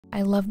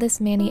I love this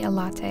mani a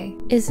latte.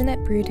 Isn't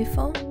it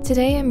beautiful?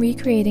 Today I'm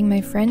recreating my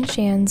friend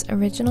Shan's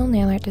original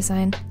nail art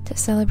design to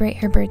celebrate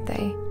her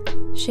birthday.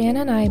 Shan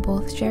and I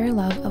both share a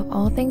love of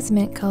all things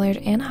mint colored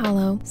and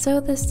hollow, so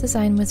this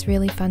design was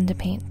really fun to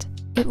paint.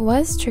 It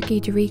was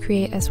tricky to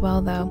recreate as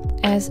well though,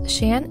 as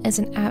Shan is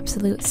an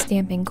absolute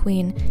stamping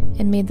queen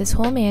and made this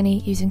whole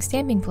mani using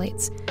stamping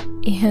plates,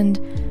 and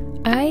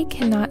I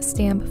cannot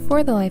stamp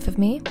for the life of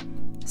me,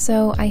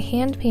 so I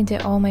hand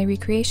painted all my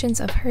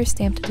recreations of her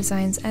stamped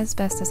designs as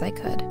best as I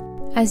could.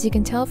 As you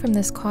can tell from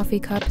this coffee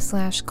cup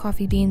 /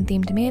 coffee bean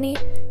themed mani,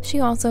 she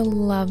also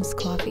loves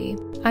coffee.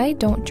 I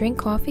don't drink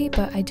coffee,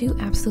 but I do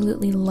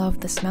absolutely love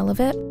the smell of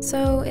it,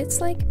 so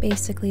it's like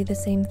basically the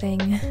same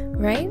thing,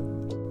 right?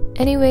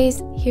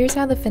 Anyways, here's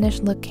how the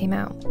finished look came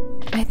out.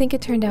 I think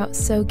it turned out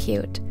so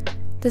cute.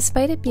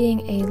 Despite it being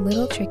a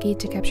little tricky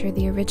to capture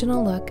the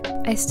original look,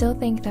 I still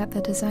think that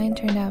the design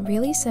turned out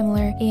really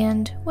similar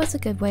and was a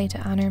good way to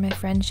honor my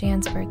friend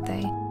Shan's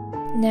birthday.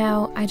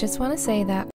 Now, I just want to say that